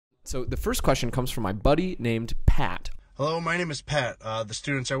So the first question comes from my buddy named Pat. Hello, my name is Pat. The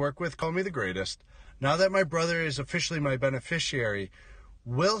students I work with call me the greatest. Now that my brother is officially my beneficiary,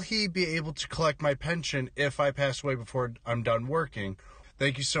 will he be able to collect my pension if I pass away before I'm done working?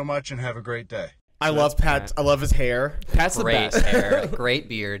 Thank you so much and have a great day. I love Pat. I love his hair. Pat's the Great best. hair, great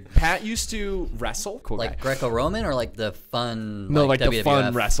beard. Pat used to wrestle. Cool Like guy. Greco-Roman or like the fun? No, like the WWF?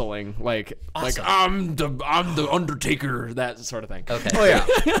 fun wrestling, Awesome. I'm the Undertaker, that sort of thing. Okay. Oh yeah.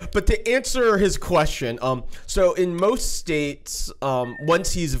 But to answer his question, so in most states,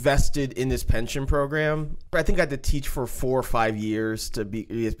 once he's vested in this pension program, I think I had to teach for 4 or 5 years to be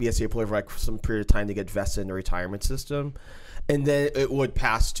a state employee for like some period of time to get vested in the retirement system, and then it would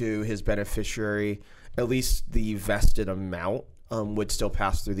pass to his beneficiary. At least the vested amount would still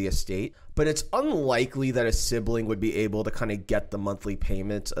pass through the estate, but it's unlikely that a sibling would be able to kind of get the monthly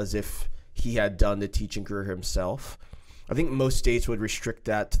payments as if he had done the teaching career himself. I think most states would restrict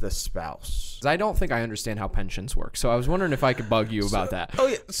that to the spouse. I don't think I understand how pensions work, so I was wondering if I could bug you about that. Oh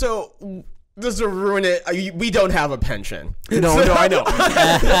yeah, so this will ruin it. We don't have a pension. No, I know.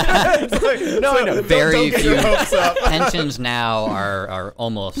 I know. Very don't get few your hopes up. pensions now are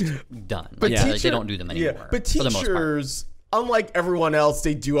almost done. Like, Yeah. they don't do them anymore. Yeah, but for the most part. teachers, unlike everyone else,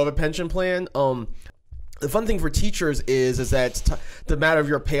 they do have a pension plan. The fun thing for teachers is that the amount of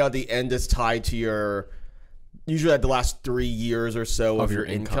your payout at the end is tied to your, usually at the last 3 years or so of your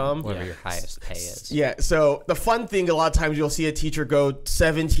income. whatever your highest pay is. Yeah, so the fun thing, a lot of times you'll see a teacher go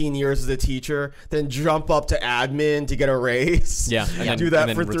 17 years as a teacher, then jump up to admin to get a raise. Yeah, and then- do that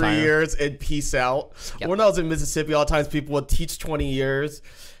and for then 3 retire. years and peace out. Yep. When I was in Mississippi, a lot of times people would teach 20 years.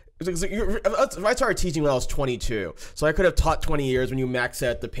 I started teaching when I was 22, so I could have taught 20 years when you max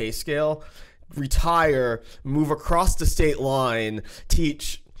out the pay scale, retire, move across the state line,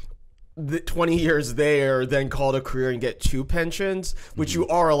 teach the 20 years there, then call it a career and get 2 pensions, which you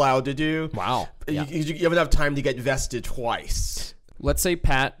are allowed to do. Wow. You have enough time to get vested twice. Let's say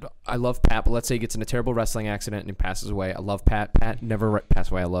Pat, I love Pat, but let's say he gets in a terrible wrestling accident and he passes away. I love Pat. Pat, never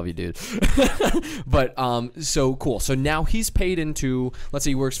pass away. I love you, dude. But so cool. So now he's paid into, let's say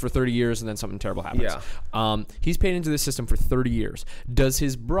he works for 30 years and then something terrible happens. Yeah. He's paid into the system for 30 years. Does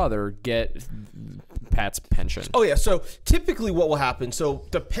his brother get Pat's pension? Oh yeah, so typically what will happen, so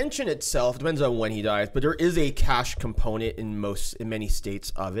the pension itself depends on when he dies, but there is a cash component in many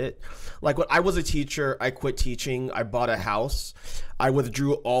states of it. Like when I was a teacher, I quit teaching, I bought a house, I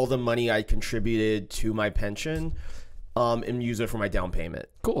withdrew all the money I contributed to my pension and used it for my down payment.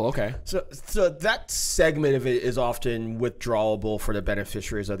 Cool, okay. So that segment of it is often withdrawable for the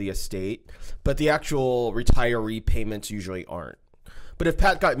beneficiaries of the estate, but the actual retiree payments usually aren't. But if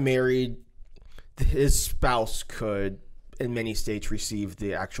Pat got married, his spouse could, in many states, receive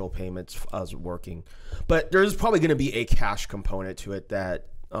the actual payments as working. But there's probably going to be a cash component to it that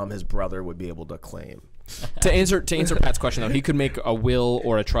his brother would be able to claim. To answer Pat's question, though, he could make a will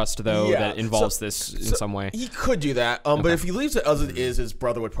or a trust, though, Yeah, that involves so- this in some way. He could do that, but if he leaves it as it is, his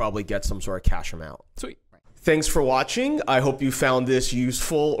brother would probably get some sort of cash amount. Sweet. Thanks for watching. I hope you found this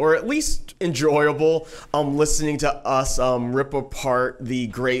useful or at least enjoyable, listening to us rip apart the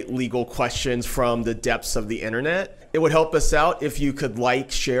great legal questions from the depths of the internet. It would help us out if you could like,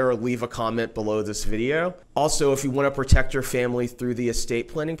 share, or leave a comment below this video. Also, if you want to protect your family through the estate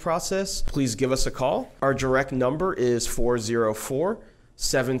planning process, please give us a call. Our direct number is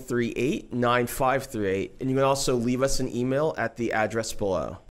 404-738-9538, and you can also leave us an email at the address below.